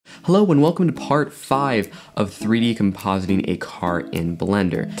Hello and welcome to part 5 of 3D compositing a car in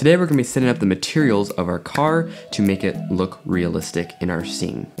Blender. Today we're going to be setting up the materials of our car to make it look realistic in our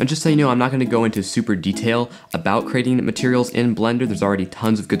scene. And just so you know, I'm not going to go into super detail about creating materials in Blender. There's already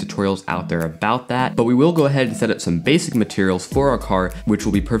tons of good tutorials out there about that, but we will go ahead and set up some basic materials for our car, which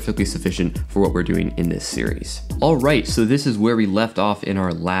will be perfectly sufficient for what we're doing in this series. Alright, so this is where we left off in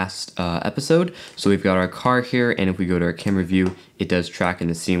our last episode. So we've got our car here, and if we go to our camera view, it does track in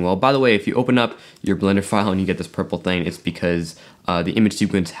the scene. Well, by the way, if you open up your Blender file and you get this purple thing, it's because the image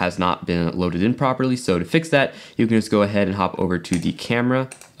sequence has not been loaded in properly. So to fix that, you can just go ahead and hop over to the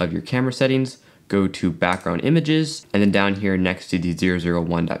camera of your camera settings, go to background images, and then down here next to the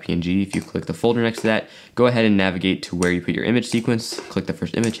 001.png, if you click the folder next to that, go ahead and navigate to where you put your image sequence, click the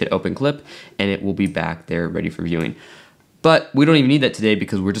first image, hit open clip, and it will be back there ready for viewing. But we don't even need that today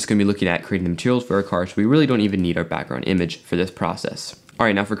because we're just going to be looking at creating the materials for our car, so we really don't even need our background image for this process.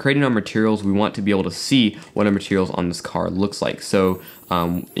 Alright, now for creating our materials, we want to be able to see what our materials on this car looks like. So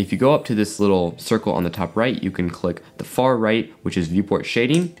if you go up to this little circle on the top right, you can click the far right, which is viewport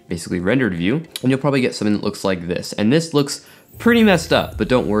shading, basically rendered view, and you'll probably get something that looks like this. And this looks pretty messed up, but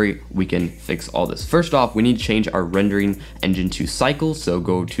don't worry, we can fix all this. First off, we need to change our rendering engine to cycles, so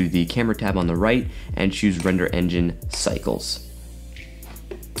go to the camera tab on the right and choose render engine cycles.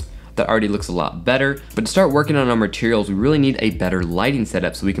 That already looks a lot better, but to start working on our materials, we really need a better lighting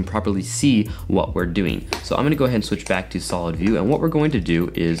setup so we can properly see what we're doing. So I'm gonna go ahead and switch back to solid view, and what we're going to do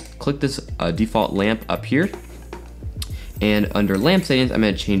is click this default lamp up here, and under lamp settings, I'm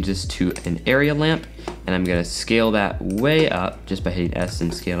gonna change this to an area lamp, and I'm gonna scale that way up just by hitting S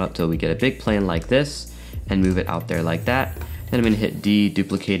and scale up till we get a big plane like this, and move it out there like that. Then I'm gonna hit D,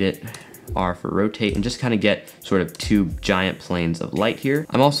 duplicate it, R for rotate, and just kind of get sort of two giant planes of light here.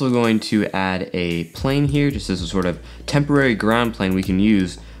 I'm also going to add a plane here, just as a sort of temporary ground plane we can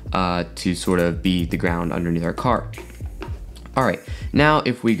use to sort of be the ground underneath our car. Alright, now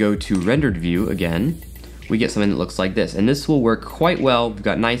if we go to rendered view again, we get something that looks like this, and this will work quite well. We've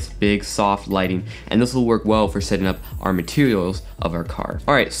got nice big soft lighting, and this will work well for setting up our materials of our car.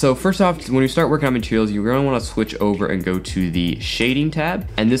 Alright, so first off, when you start working on materials, you're going to want to switch over and go to the shading tab,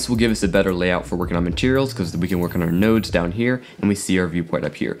 and this will give us a better layout for working on materials because we can work on our nodes down here, and we see our viewport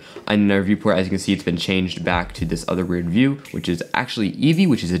up here. And in our viewport, as you can see, it's been changed back to this other weird view, which is actually Eevee,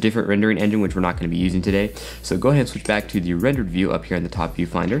 which is a different rendering engine, which we're not going to be using today. So go ahead and switch back to the rendered view up here in the top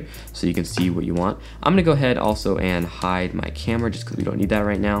viewfinder so you can see what you want. I'm going to go ahead also and hide my camera just because we don't need that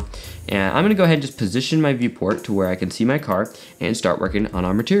right now. And I'm going to go ahead and just position my viewport to where I can see my car and start working on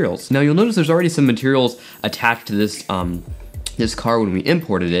our materials. Now you'll notice there's already some materials attached to this this car when we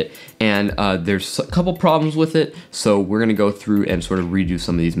imported it, and there's a couple problems with it, so we're going to go through and sort of redo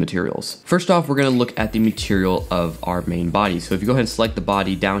some of these materials. First off, we're going to look at the material of our main body. So if you go ahead and select the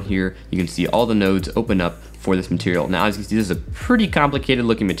body down here, you can see all the nodes open up for this material. Now as you can see, this is a pretty complicated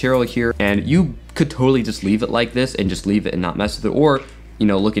looking material here, and you could totally just leave it like this and just leave it and not mess with it, or you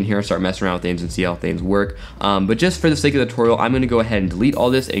know, look in here and start messing around with things and see how things work. But just for the sake of the tutorial, I'm going to go ahead and delete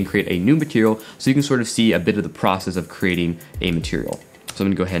all this and create a new material so you can sort of see a bit of the process of creating a material. So I'm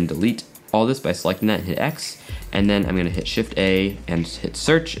going to go ahead and delete all this by selecting that and hit X, and then I'm going to hit Shift A and hit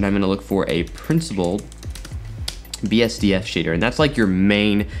search, and I'm going to look for a principled BSDF shader, and that's like your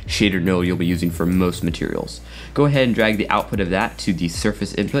main shader node you'll be using for most materials. Go ahead and drag the output of that to the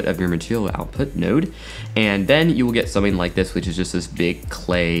surface input of your material output node, and then you will get something like this, which is just this big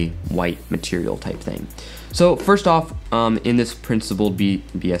clay white material type thing. So first off, in this principled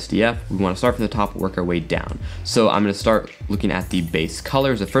BSDF, we want to start from the top and work our way down. So I'm going to start looking at the base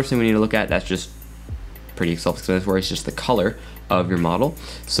colors. The first thing we need to look at, that's just pretty self-explanatory, it's just the color of your model.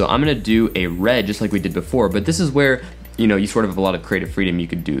 So I'm going to do a red just like we did before, but this is where you know you sort of have a lot of creative freedom. You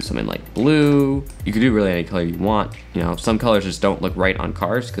could do something like blue, you could do really any color you want. You know, some colors just don't look right on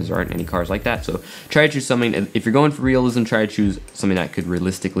cars because there aren't any cars like that, so try to choose something. If you're going for realism, try to choose something that could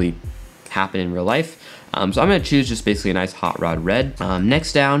realistically happen in real life. So I'm going to choose just basically a nice hot rod red.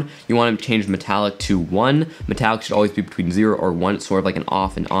 Next down, you want to change metallic to 1. Metallic should always be between 0 or 1. It's sort of like an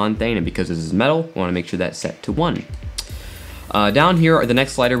off and on thing, and because this is metal, we want to make sure that's set to 1. Down here, the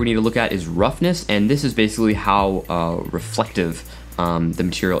next slider we need to look at is roughness, and this is basically how reflective the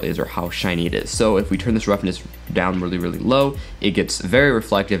material is, or how shiny it is. So if we turn this roughness down really, really low, it gets very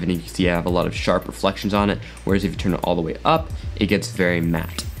reflective, and you can see I have a lot of sharp reflections on it, whereas if you turn it all the way up, it gets very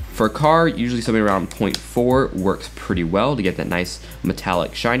matte. For a car, usually something around 0.4 works pretty well to get that nice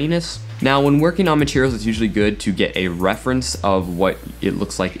metallic shininess. Now, when working on materials, it's usually good to get a reference of what it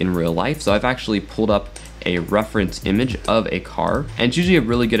looks like in real life. So I've actually pulled up a reference image of a car, and it's usually a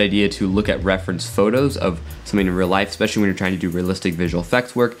really good idea to look at reference photos of something in real life, especially when you're trying to do realistic visual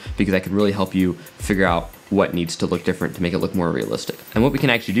effects work, because that can really help you figure out what needs to look different to make it look more realistic. And what we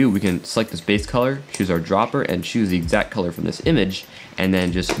can actually do, we can select this base color, choose our dropper, and choose the exact color from this image, and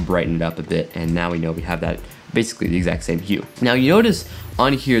then just brighten it up a bit, and now we know we have that basically the exact same hue. Now you notice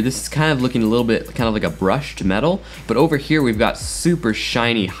on here, this is kind of looking a little bit kind of like a brushed metal, but over here we've got super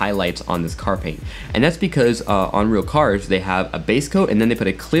shiny highlights on this car paint. And that's because on real cars, they have a base coat and then they put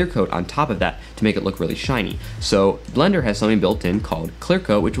a clear coat on top of that to make it look really shiny. So Blender has something built in called clear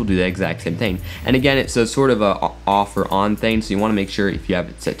coat, which will do the exact same thing. And again, it's a sort of a off or on thing, so you wanna make sure if you have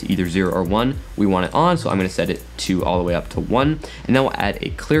it set to either 0 or 1, we want it on, so I'm gonna set it to all the way up to 1, and then we'll add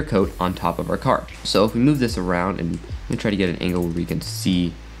a clear coat on top of our car. So if we move this around, and let me try to get an angle where we can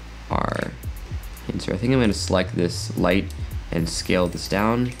see our hints here. I think I'm gonna select this light and scale this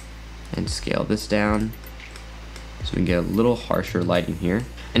down, and scale this down, so we can get a little harsher lighting here.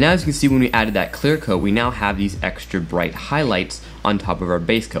 And now as you can see, when we added that clear coat, we now have these extra bright highlights on top of our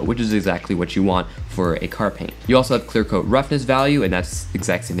base coat, which is exactly what you want for a car paint. You also have clear coat roughness value, and that's the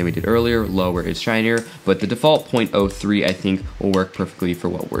exact same thing we did earlier. Lower is shinier, but the default 0.03 I think will work perfectly for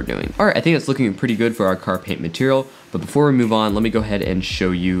what we're doing. All right, I think it's looking pretty good for our car paint material. But before we move on, let me go ahead and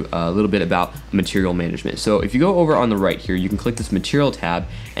show you a little bit about material management. So if you go over on the right here, you can click this material tab,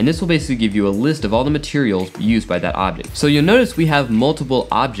 and this will basically give you a list of all the materials used by that object. So you'll notice we have multiple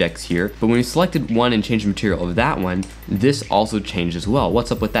objects here, but when we selected one and changed the material of that one, this also changed as well.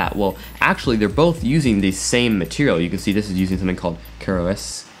 What's up with that? Well, actually they're both using the same material. You can see this is using something called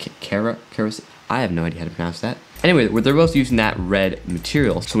I have no idea how to pronounce that. Anyway, they're both using that red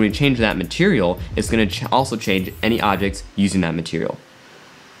material. So when we change that material, it's gonna also change any objects using that material.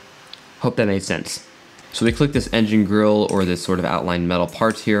 Hope that made sense. So we click this engine grill or this sort of outlined metal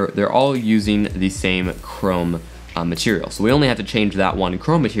parts here. They're all using the same chrome material. So we only have to change that one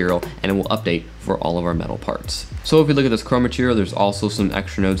chrome material and it will update for all of our metal parts. So if we look at this chrome material, there's also some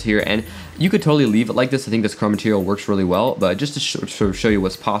extra nodes here, and you could totally leave it like this. I think this chrome material works really well, but just to sort of show you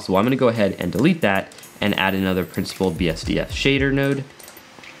what's possible, I'm gonna go ahead and delete that and add another principled BSDF shader node.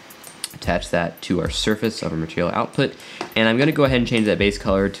 Attach that to our surface of our material output, and I'm gonna go ahead and change that base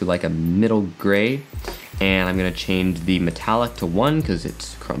color to like a middle gray, and I'm gonna change the metallic to 1 because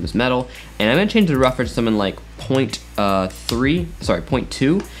it's chrome is metal, and I'm gonna change the roughness to something like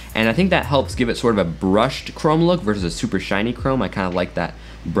 0.2, and I think that helps give it sort of a brushed chrome look versus a super shiny chrome. I kind of like that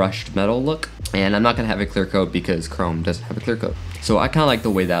brushed metal look, and I'm not gonna have a clear coat because chrome doesn't have a clear coat. So I kind of like the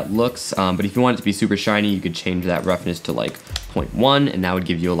way that looks, but if you want it to be super shiny, you could change that roughness to like 0.1, and that would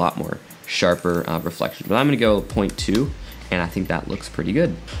give you a lot more sharper reflection. But I'm gonna go 0.2, and I think that looks pretty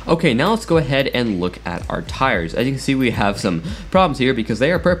good. Okay, now let's go ahead and look at our tires. As you can see, we have some problems here because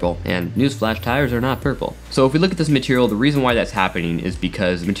they are purple, and newsflash, tires are not purple. So if we look at this material, the reason why that's happening is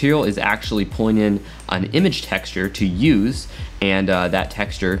because the material is actually pulling in an image texture to use, and that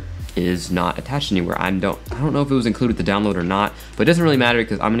texture is not attached anywhere. I don't know if it was included with the download or not, but it doesn't really matter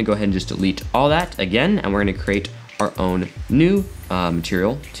because I'm gonna go ahead and just delete all that again, and we're gonna create our own new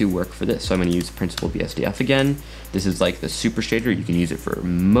material to work for this. So I'm gonna use principled BSDF again. This is like the super shader. You can use it for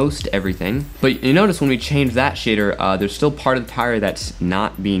most everything. But you notice when we change that shader, there's still part of the tire that's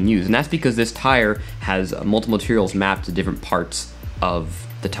not being used. And that's because this tire has multiple materials mapped to different parts of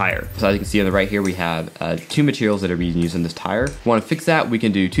the tire. So as you can see on the right here, we have 2 materials that are being used in this tire. If we want to fix that, we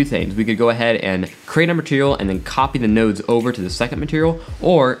can do 2 things. We could go ahead and create a material and then copy the nodes over to the second material,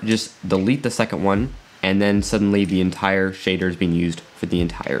 or just delete the second one, and then suddenly the entire shader is being used for the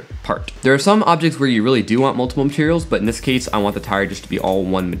entire part. There are some objects where you really do want multiple materials, but in this case, I want the tire just to be all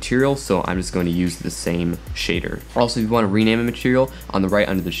one material, so I'm just going to use the same shader. Also, if you want to rename a material, on the right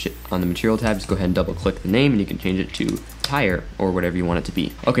under on the material tab, just go ahead and double click the name and you can change it to tire or whatever you want it to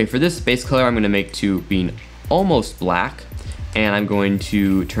be. Okay, for this base color, I'm going to make to being almost black, and I'm going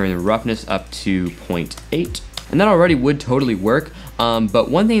to turn the roughness up to 0.8. And that already would totally work, but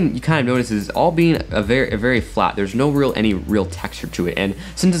one thing you kind of notice is all being a very flat. There's no any real texture to it, and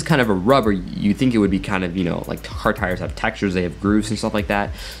since it's kind of a rubber, you think it would be kind of, you know, like car tires have textures, they have grooves and stuff like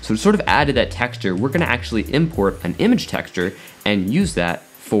that. So to sort of add to that texture, we're gonna actually import an image texture and use that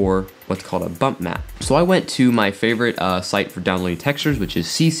for what's called a bump map. So I went to my favorite site for downloading textures, which is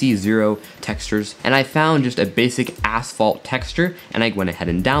CC0 Textures, and I found just a basic asphalt texture, and I went ahead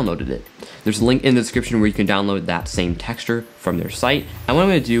and downloaded it. There's a link in the description where you can download that same texture from their site. And what I'm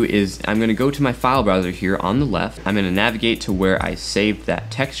going to do is I'm going to go to my file browser here on the left. I'm going to navigate to where I saved that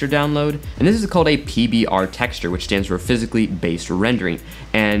texture download. And this is called a PBR texture, which stands for physically based rendering.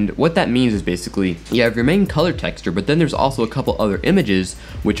 And what that means is basically you have your main color texture, but then there's also a couple other images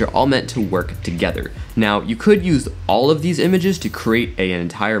which are all meant to work together. Now, you could use all of these images to create an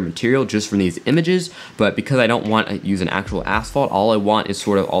entire material just from these images, but because I don't want to use an actual asphalt, all I want is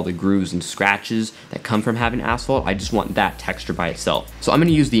sort of all the grooves and scratches that come from having asphalt. I just want that texture by itself. So I'm going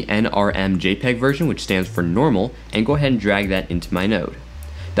to use the NRM JPEG version, which stands for normal, and go ahead and drag that into my node.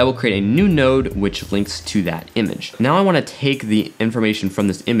 That will create a new node which links to that image. Now I want to take the information from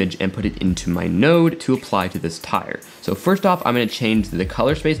this image and put it into my node to apply to this tire. So first off, I'm going to change the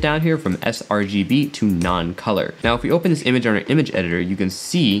color space down here from sRGB to non-color. Now if we open this image on our image editor, you can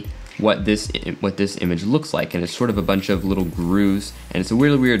see what this image looks like, and it's sort of a bunch of little grooves, and it's a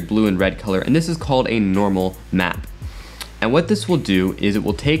really weird blue and red color, and this is called a normal map. And what this will do is it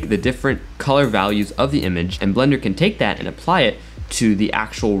will take the different color values of the image, and Blender can take that and apply it to the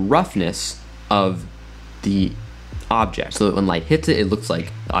actual roughness of the object, so that when light hits it, it looks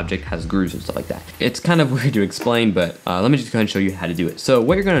like the object has grooves and stuff like that. It's kind of weird to explain, but let me just go ahead and show you how to do it. So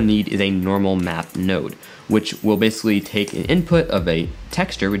what you're going to need is a normal map node, which will basically take an input of a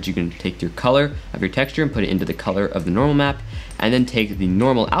texture, which you can take your color of your texture and put it into the color of the normal map, and then take the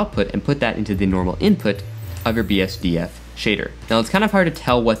normal output and put that into the normal input of your BSDF shader. Now it's kind of hard to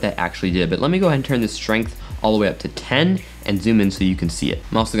tell what that actually did, but let me go ahead and turn the strength all the way up to 10 and zoom in so you can see it.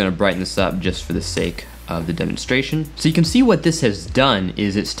 I'm also going to brighten this up just for the sake of the demonstration. So you can see what this has done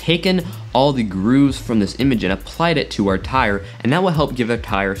is it's taken all the grooves from this image and applied it to our tire, and that will help give our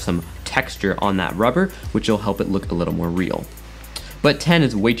tire some texture on that rubber, which will help it look a little more real. But 10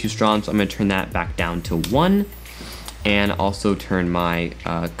 is way too strong, so I'm going to turn that back down to 1, and also turn my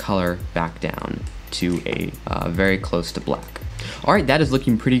color back down to a very close to black. Alright, that is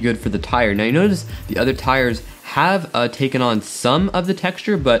looking pretty good for the tire. Now you notice the other tires have taken on some of the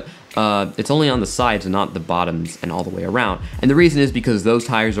texture, but it's only on the sides and not the bottoms and all the way around. And the reason is because those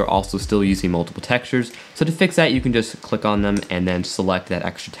tires are also still using multiple textures. So to fix that, you can just click on them and then select that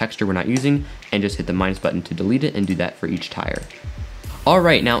extra texture we're not using and just hit the minus button to delete it, and do that for each tire.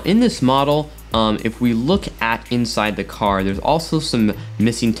 Alright, now in this model, if we look at inside the car, there's also some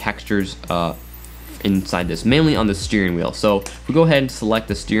missing textures inside this, mainly on the steering wheel. So if we go ahead and select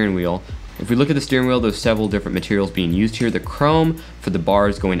the steering wheel, if we look at the steering wheel, there's several different materials being used here. The chrome for the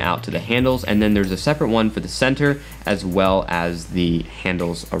bars going out to the handles, and then there's a separate one for the center, as well as the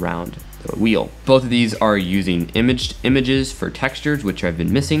handles around the wheel. Both of these are using images for textures, which have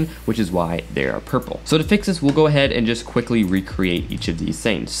been missing, which is why they are purple. So to fix this, we'll go ahead and just quickly recreate each of these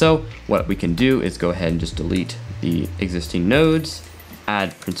things. So what we can do is go ahead and just delete the existing nodes,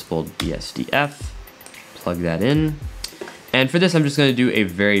 add principled BSDF, plug that in. And for this, I'm just going to do a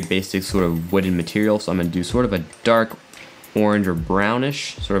very basic sort of wooden material. So I'm going to do sort of a dark orange or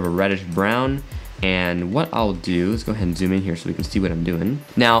brownish, sort of a reddish brown. And what I'll do is go ahead and zoom in here so we can see what I'm doing.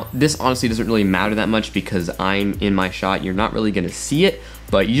 Now, this honestly doesn't really matter that much because I'm in my shot. You're not really going to see it,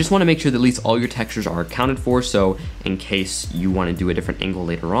 but you just want to make sure that at least all your textures are accounted for. So in case you want to do a different angle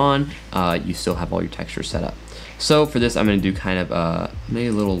later on, you still have all your textures set up. So for this, I'm going to do kind of maybe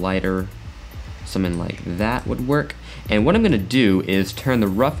a little lighter, something like that would work. And what I'm going to do is turn the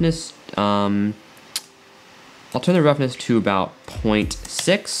roughness, I'll turn the roughness to about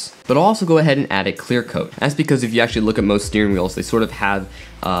 0.6, but I'll also go ahead and add a clear coat. That's because if you actually look at most steering wheels, they sort of have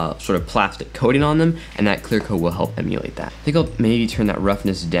sort of plastic coating on them, and that clear coat will help emulate that. I think I'll maybe turn that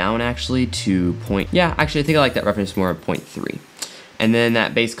roughness down actually to I think I like that roughness more at 0.3. And then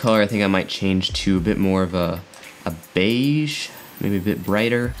that base color, I think I might change to a bit more of a beige, maybe a bit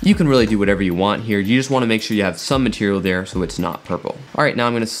brighter. You can really do whatever you want here. You just want to make sure you have some material there so it's not purple. All right, now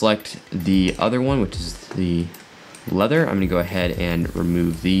I'm going to select the other one, which is the leather. I'm going to go ahead and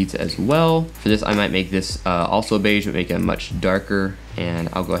remove these as well. For this, I might make this also beige, but make it much darker, and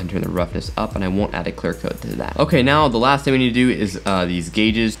I'll go ahead and turn the roughness up, and I won't add a clear coat to that. Okay, now the last thing we need to do is these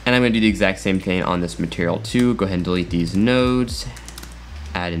gauges, and I'm going to do the exact same thing on this material too. Go ahead and delete these nodes,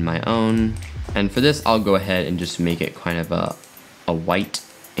 add in my own, and for this, I'll go ahead and just make it kind of a white,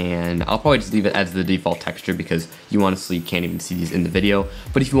 and I'll probably just leave it as the default texture because you honestly can't even see these in the video,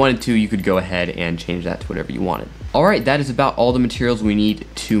 but if you wanted to, you could go ahead and change that to whatever you wanted. Alright, that is about all the materials we need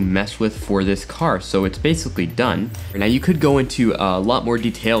to mess with for this car, so it's basically done. Now you could go into a lot more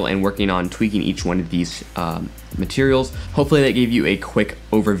detail and working on tweaking each one of these materials. Hopefully that gave you a quick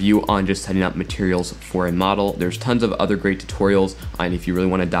overview on just setting up materials for a model. There's tons of other great tutorials, and if you really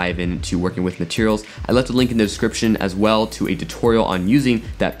want to dive into working with materials, I left a link in the description as well to a tutorial on using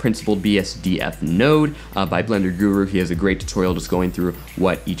that principled BSDF node by Blender Guru. He has a great tutorial just going through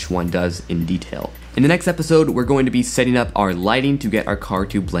what each one does in detail. In the next episode, we're going to be setting up our lighting to get our car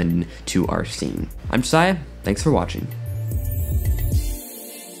to blend into our scene. I'm Josiah, thanks for watching.